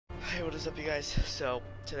Hey, what is up, you guys? So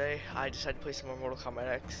today I decided to play some more Mortal Kombat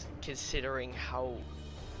X, considering how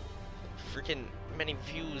freaking many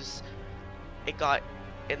views it got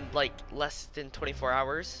in like less than 24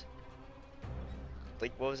 hours.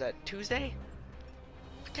 Like, what was that, Tuesday?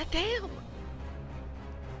 God damn!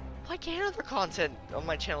 Why can't other content on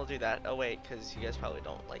my channel do that? Oh wait, because you guys probably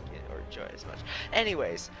don't like it or enjoy it as much.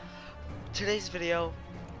 Anyways, today's video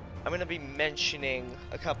I'm gonna be mentioning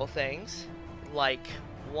a couple things, like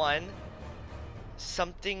one,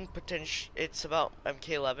 something potential. It's about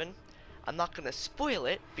MK11. I'm not gonna spoil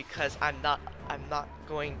it because I'm not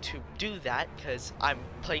going to do that because I'm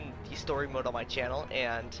playing the story mode on my channel,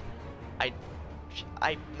 and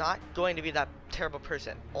I'm not going to be that terrible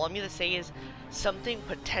person. All I'm gonna say is something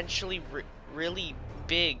potentially really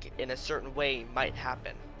big in a certain way might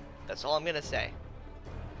happen. That's all I'm gonna say.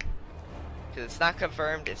 Because it's not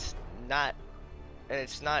confirmed, it's not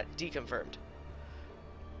deconfirmed.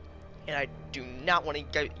 And I do not want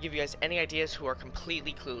to give you guys any ideas who are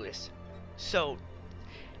completely clueless. So,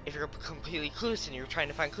 if you're completely clueless and you're trying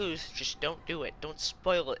to find clues, just don't do it. Don't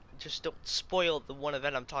spoil it. Just don't spoil the one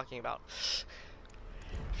event I'm talking about.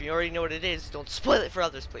 If you already know what it is, don't spoil it for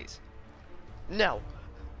others, please. No.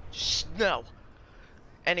 Just no.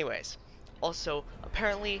 Anyways, also,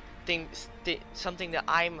 apparently, something that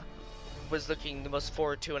I was looking the most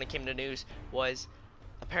forward to when it came to news was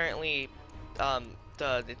apparently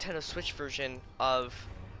the Nintendo Switch version of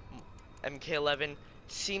MK11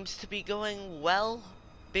 seems to be going well,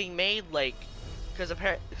 being made, like, because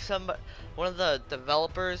apparently one of the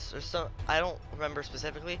developers or some, I don't remember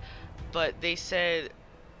specifically, but they said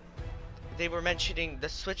they were mentioning the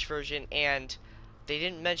Switch version and they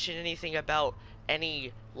didn't mention anything about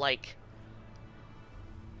any like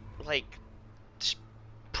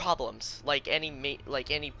problems, like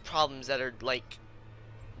any problems that are like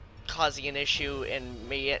causing an issue and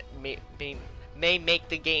may make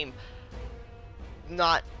the game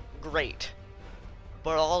not great.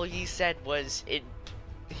 But all he said was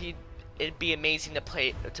it'd be amazing to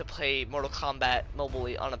play Mortal Kombat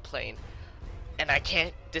mobilely on a plane, and I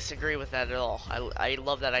can't disagree with that at all. I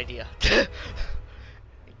love that idea.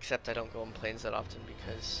 Except I don't go on planes that often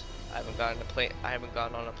because I haven't gone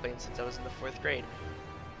on a plane since I was in the 4th grade,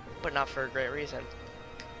 but not for a great reason.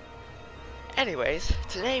 Anyways,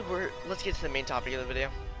 today let's get to the main topic of the video.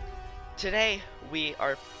 Today we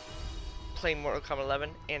are playing Mortal Kombat 11,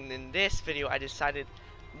 and in this video I decided,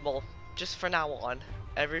 well, just for now on,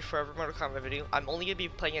 for every Mortal Kombat video, I'm only gonna be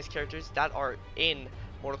playing as characters that are in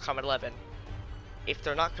Mortal Kombat 11. If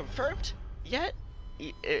they're not confirmed yet,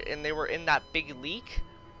 and they were in that big leak,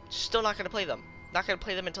 still not gonna play them. Not gonna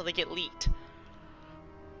play them until they get leaked.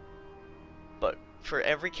 But for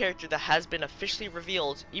every character that has been officially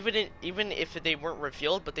revealed, even if they weren't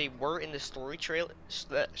revealed, but they were in the story trailer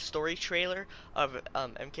of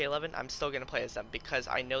MK11, I'm still gonna play as them because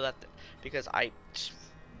I know that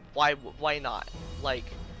why not? Like,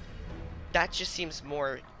 that just seems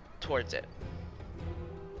more towards it.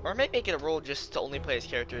 Or I might make it a rule just to only play as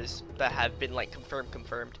characters that have been like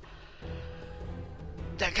confirmed.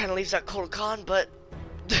 That kind of leaves out Kotal Khan, but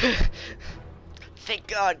thank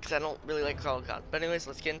God, because I don't really like Kotal Khan. But anyways,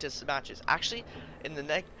 let's get into some matches. Actually,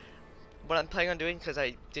 what I'm planning on doing, because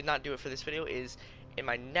I did not do it for this video, is in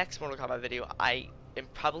my next Mortal Kombat video, I am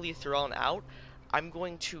probably thrown out. I'm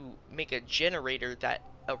going to make a generator,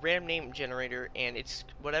 a random name generator, and it's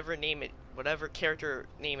whatever character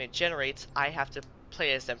name it generates, I have to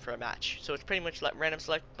play as them for a match. So it's pretty much random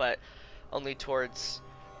select, but only towards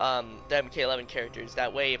the MK11 characters.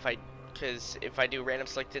 That way, if I do random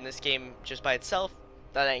select in this game just by itself,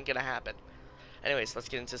 that ain't gonna happen. Anyways, let's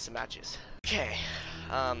get into some matches. Okay,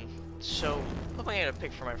 so what am I gonna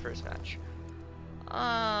pick for my first match?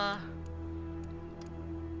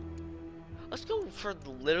 Let's go for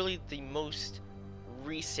literally the most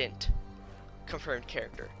recent confirmed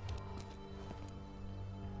character.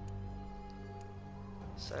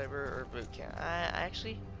 Cyber or Bootcamp?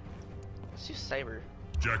 Actually, let's do Cyber.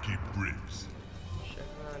 Jackie Briggs.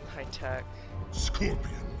 Chevron, High Tech. Scorpion.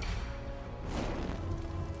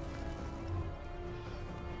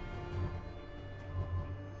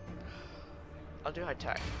 I'll do High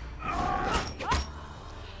Tech.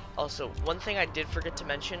 Also, one thing I did forget to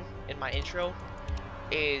mention in my intro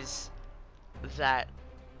is that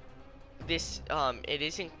this it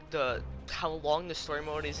isn't how long the story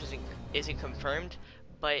mode isn't confirmed,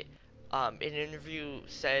 but an interview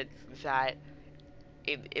said that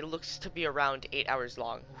it looks to be around 8 hours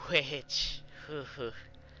long, which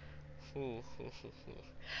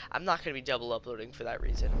I'm not gonna be double uploading for that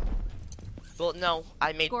reason. Well, no,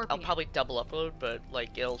 I'll Scorpion. probably double upload, but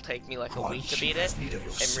like it'll take me like a week to beat it.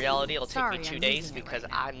 In reality, it'll take me 2 days because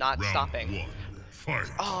I'm not Round stopping. 1.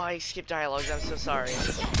 Fight. Oh, I skipped dialogues. I'm so sorry.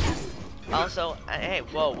 Also, hey,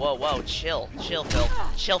 whoa, chill, Phil,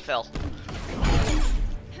 chill, Phil.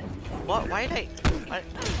 What? Why did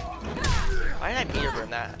I meter burn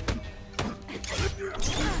that?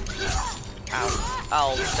 Ow!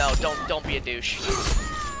 Oh no! Don't be a douche.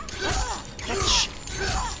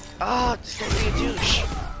 Oh, this guy's being a douche.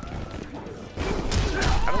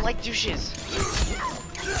 I don't like douches.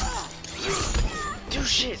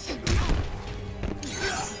 Douches.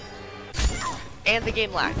 And the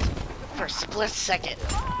game lagged for a split second.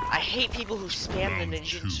 I hate people who spam the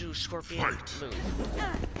ninjutsu scorpion move.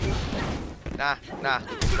 Nah,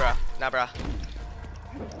 bruh.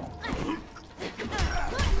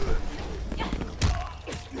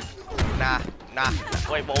 Nah.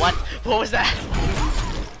 Wait, what? What was that?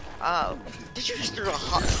 Did you just throw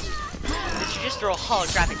a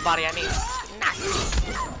holographic body at me? Nah.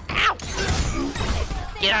 Ow!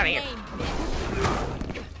 Get out of here.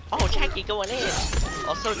 Oh, Jackie going in.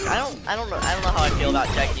 Also, I don't know how I feel about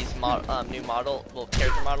Jackie's new model,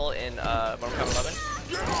 character model in Mortal Kombat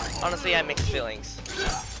 11. Honestly, I have mixed feelings.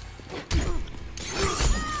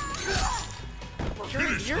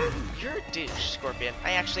 You're a douche, Scorpion.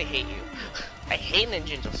 I actually hate you. I hate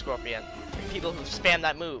Ninja Scorpion. People who spam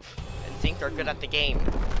that move and think they're good at the game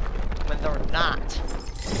when they're not.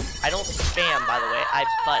 I don't spam, by the way. I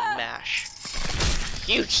button mash.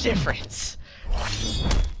 Huge difference.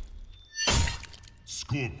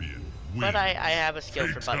 Scorpion wins. But I have a skill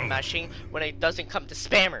for button mashing when it doesn't come to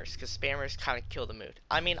spammers, because spammers kind of kill the mood.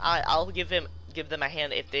 I mean, I'll give them a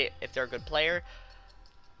hand if they're a good player,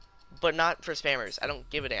 but not for spammers. I don't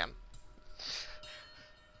give a damn.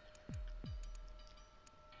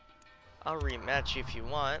 I'll rematch you if you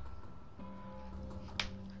want,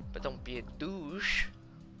 but don't be a douche.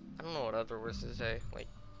 I don't know what other words to say. Like,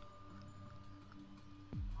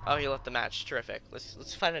 oh, he left the match. Terrific.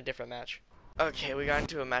 Let's find a different match. Okay, we got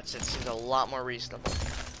into a match that seems a lot more reasonable.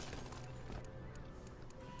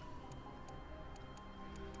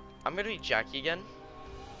 I'm gonna be Jackie again,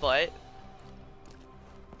 but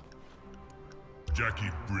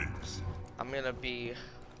Jackie Briggs. I'm gonna be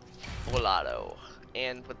Volado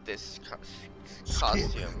and with this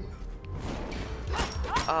costume.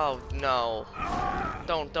 Oh no!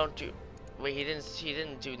 Don't do. Wait, he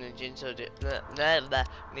didn't do ninjutsu.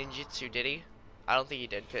 Ninjutsu, did he? I don't think he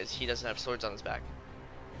did, because he doesn't have swords on his back.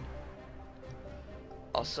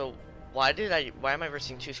 Also, why am I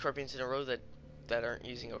versing 2 scorpions in a row that aren't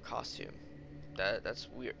using a costume? That's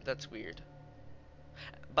weird. That's weird.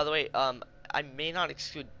 By the way, I may not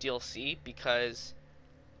exclude DLC because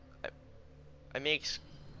I may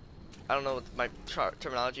I don't know what my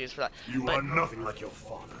terminology is for that. You are nothing like your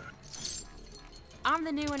father. I'm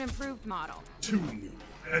the new and improved model. Too new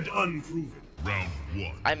and unproven. Round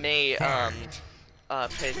 1. I may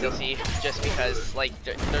play DLC just because like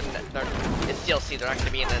it's DLC. They're not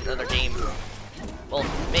gonna be in another game. Well,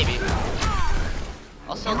 maybe.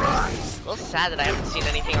 Also, it's a little sad that I haven't seen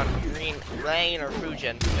anything on Rain or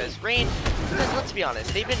Fujin because let's be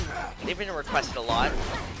honest, they've been requested a lot.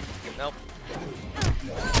 Nope.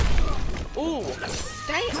 Ooh,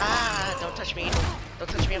 dang! Ah, don't touch me! Don't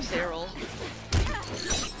touch me! I'm sterile.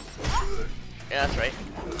 Yeah, that's right.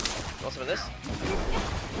 You want some of this?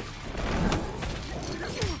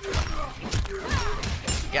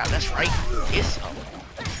 Yeah, that's right. Yes.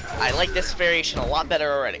 I like this variation a lot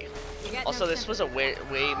better already. Also, this was a way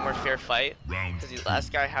more fair fight because the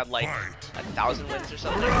last guy had like 1,000 wins or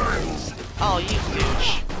something. Oh, you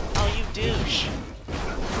douche! Oh, you douche!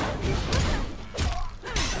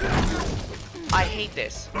 I hate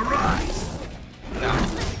this. No.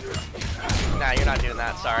 Nah, you're not doing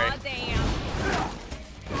that. Sorry. Oh, damn.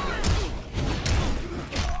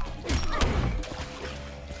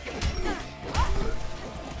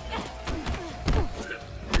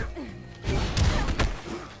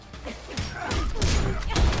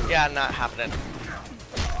 Yeah, not happening.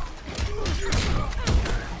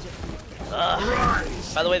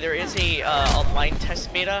 By the way, there is a online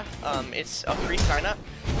test beta. It's a free sign up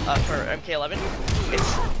for MK11.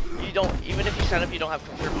 You don't, even if you sign up, you don't have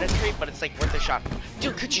confirmed entry, but it's like worth a shot.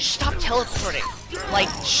 Dude, could you stop teleporting? Like,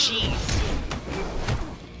 jeez.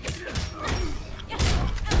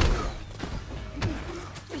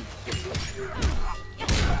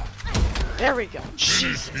 There we go.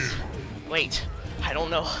 Jesus. Wait, I don't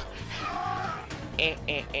know.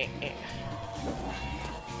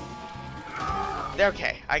 There,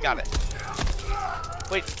 okay, I got it.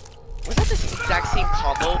 Wait, Was that the exact same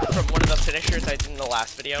combo from one of the finishers I did in the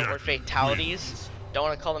last video, or fatalities? Don't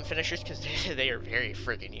want to call them finishers because they are very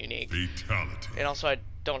freaking unique. Fatality. And also, I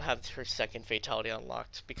don't have her second fatality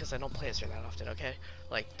unlocked because I don't play as her that often, okay?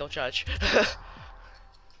 Like, don't judge. Does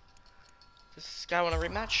this guy want a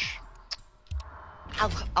rematch?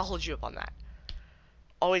 I'll hold you up on that.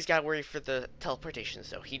 Always gotta worry for the teleportations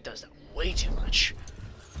though. He does that way too much.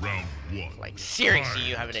 Round 1. Like, seriously,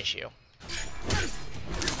 you have an issue.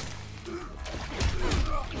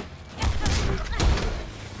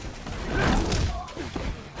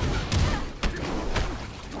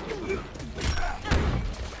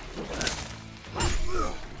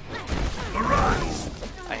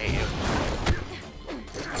 I hate you.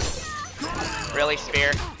 Really,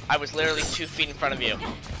 Spear? I was literally 2 feet in front of you.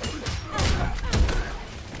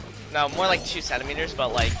 No, more like 2 centimeters,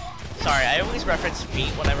 but like, sorry, I always reference feet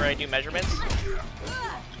whenever I do measurements.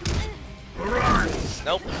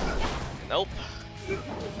 Nope. Nope.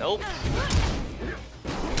 Nope.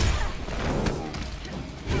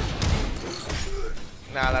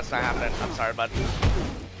 Nah, that's not happening. I'm sorry, bud.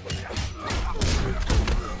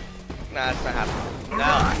 Nah, that's not happening.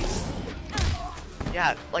 No.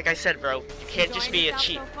 Yeah, like I said, bro, you can't just be a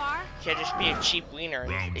cheap, wiener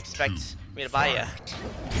and expect me to buy you.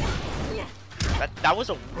 That was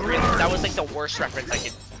like the worst reference I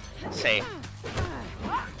could say.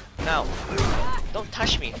 No, don't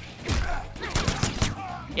touch me.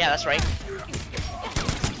 Yeah, that's right.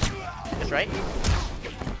 That's right.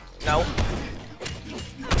 No.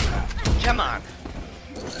 Come on.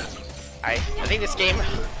 I think this game,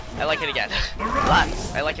 I like it again. A lot.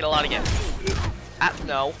 I like it a lot again.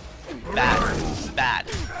 No. Bad. Bad.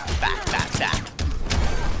 Bad. Bad. Bad.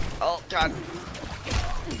 Oh, God.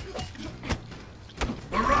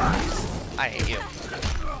 I hate you.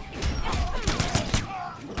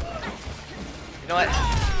 You know what?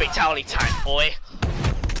 Fatality time, boy.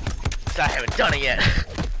 I haven't done it yet.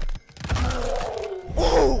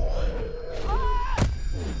 Whoa.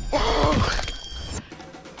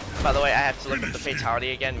 By the way, I have to look up the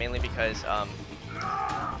fatality again, mainly because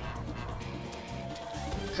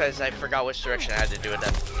I forgot which direction I had to do it in.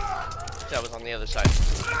 That was on the other side.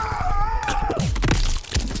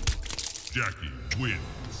 Jackie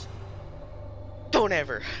wins. Don't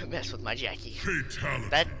ever mess with my Jackie. Fatality.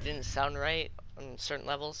 That didn't sound right on certain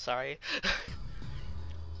levels, sorry.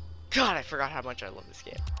 God, I forgot how much I love this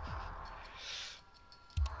game.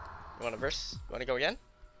 You wanna verse? You wanna go again?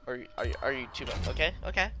 Or are you too much? Okay,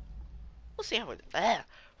 okay. We'll see how we'll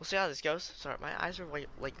see how this goes. Sorry, my eyes are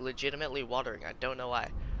like legitimately watering. I don't know why.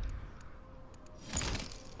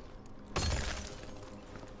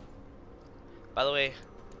 By the way,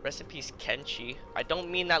 rest in peace, Kenshi. I don't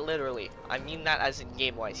mean that literally. I mean that as in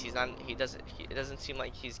game wise. He's not. It doesn't seem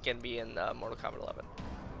like he's gonna be in Mortal Kombat 11,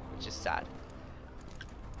 which is sad.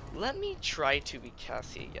 Let me try to be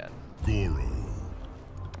Cassie again. Goro.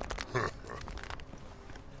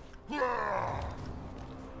 Goro.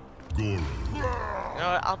 You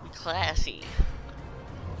know what? I'll be classy.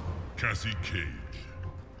 Cassie Cage.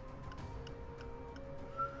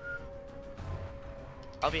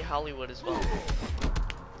 I'll be Hollywood as well.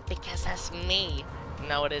 Because that's me.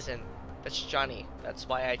 No, it isn't. That's Johnny. That's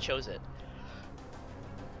why I chose it.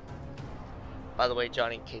 By the way,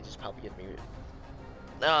 Johnny Cage is probably gonna be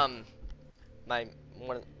my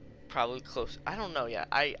one probably close. I don't know yet.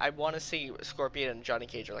 I want to say Scorpion and Johnny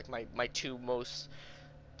Cage are like my 2 most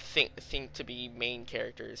think to be main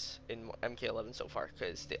characters in MK11 so far,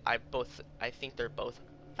 because I think they're both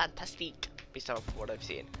fantastic based on what I've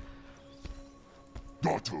seen.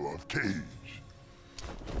 Daughter of Cage.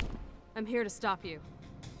 I'm here to stop you.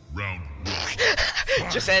 Round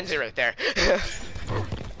 1. Just ends it right there.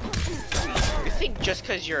 You think just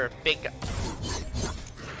because you're a big,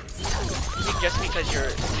 just because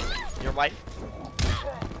you're your wife?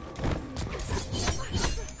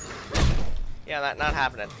 Yeah, that not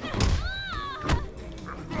happening.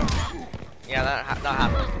 Yeah, not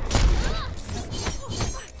happening.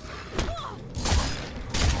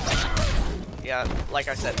 Yeah, like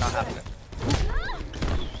I said, not happening.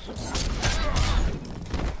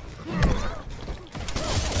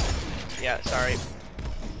 Yeah, sorry.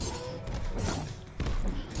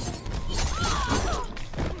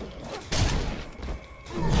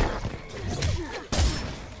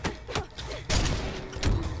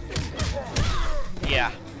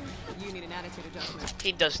 Yeah. You need an attitude adjustment.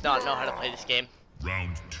 He does not know how to play this game.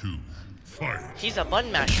 Round 2. Fight. He's a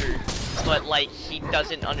button masher, but like he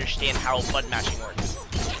doesn't understand how button mashing works.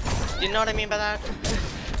 You know what I mean by that?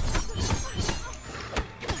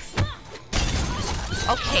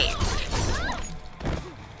 Okay.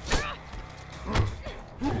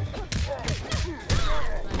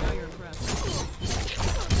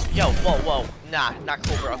 Whoa, whoa. Nah, not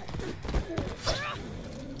cool, bro.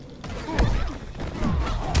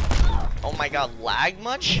 Oh my god, lag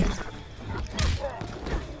much?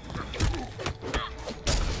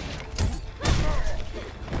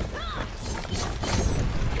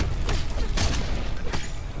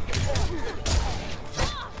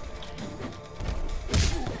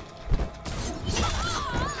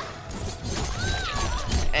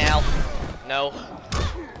 Ow. No.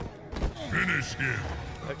 Finish him.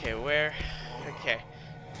 Okay, where? Okay.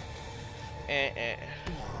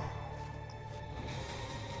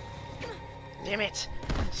 Damn it!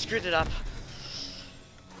 Screwed it up.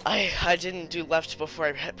 I didn't do left before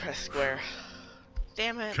I hit press square.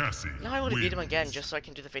 Damn it. Cassie Now I want to beat him wins. again just so I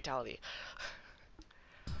can do the fatality.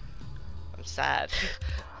 I'm sad.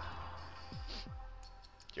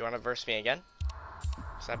 Do you want to verse me again?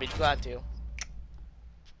 Cause I'd be glad to.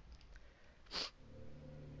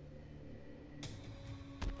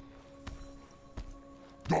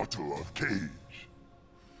 Daughter of Cage.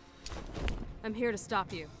 I'm here to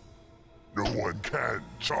stop you. No one can,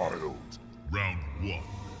 child. Round 1. I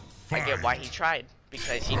Fight. get why he tried.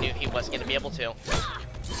 Because he knew he wasn't going to be able to.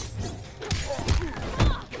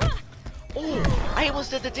 Oh, I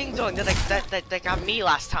almost did the ding dong that got me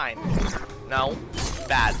last time. No,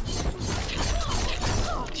 bad.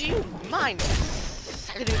 Do you mind?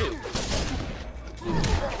 Sagadoo-doo.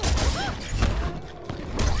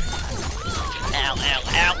 Ow, ow,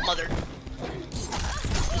 ow, mother.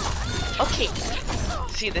 Okay.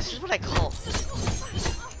 See, this is what I call.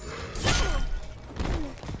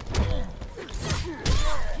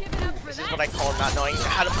 This is what I call not knowing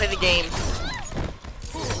how to play the game.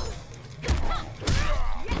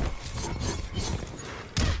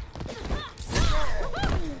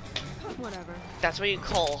 Whatever. That's what you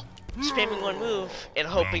call spamming one move and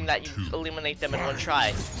hoping that you eliminate them in one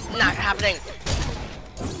try. Not happening.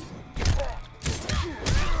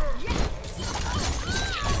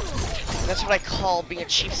 That's what I call being a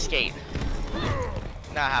cheapskate.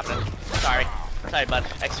 Not happening. Sorry. Sorry, bud.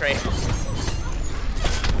 X-ray.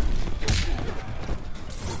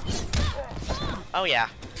 Oh, yeah.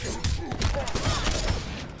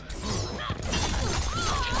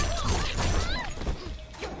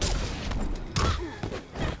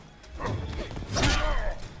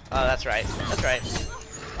 Oh, that's right. That's right.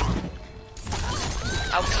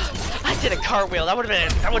 Oh, God. I did a cartwheel. That would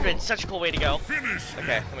have been such a cool way to go.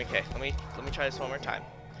 Okay, let me try this one more time.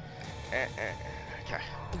 Okay.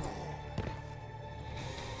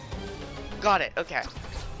 Got it. Okay.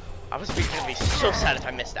 I was gonna be so sad if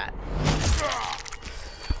I missed that.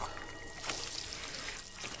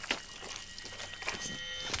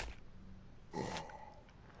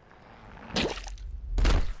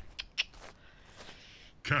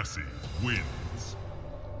 Cassie wins.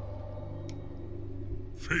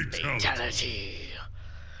 Fatality.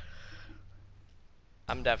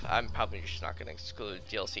 I'm probably just not gonna exclude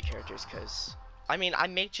DLC characters because I mean I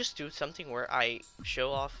may just do something where I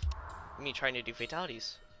show off me trying to do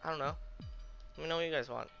fatalities. I don't know. Let me know what you guys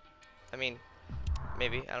want. I mean,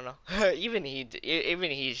 maybe I don't know. even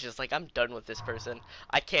he's just like, I'm done with this person.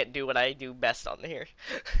 I can't do what I do best on here.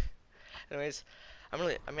 Anyways, I'm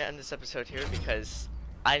gonna end this episode here because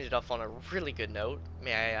I ended off on a really good note.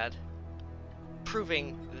 May I add,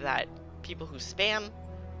 proving that people who spam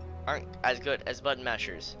aren't as good as button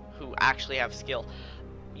mashers who actually have skill.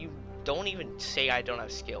 You don't even say I don't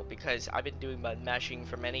have skill because I've been doing button mashing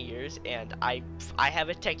for many years and I have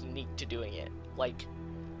a technique to doing it. Like,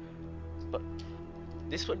 but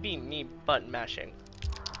this would be me button mashing.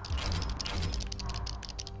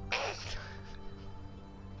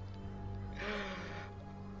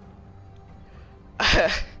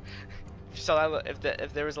 So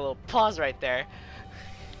if there was a little pause right there,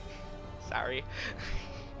 sorry.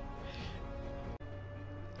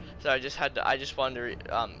 So I just wanted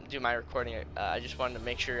to do my recording. I just wanted to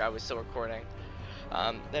make sure I was still recording.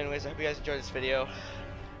 Anyways, I hope you guys enjoyed this video.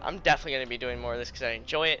 I'm definitely gonna be doing more of this because I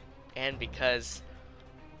enjoy it and because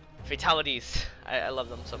fatalities, I love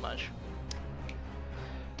them so much.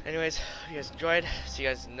 Anyways, if you guys enjoyed, see you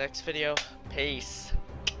guys in the next video. Peace.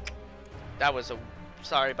 That was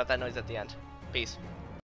sorry about that noise at the end. Peace.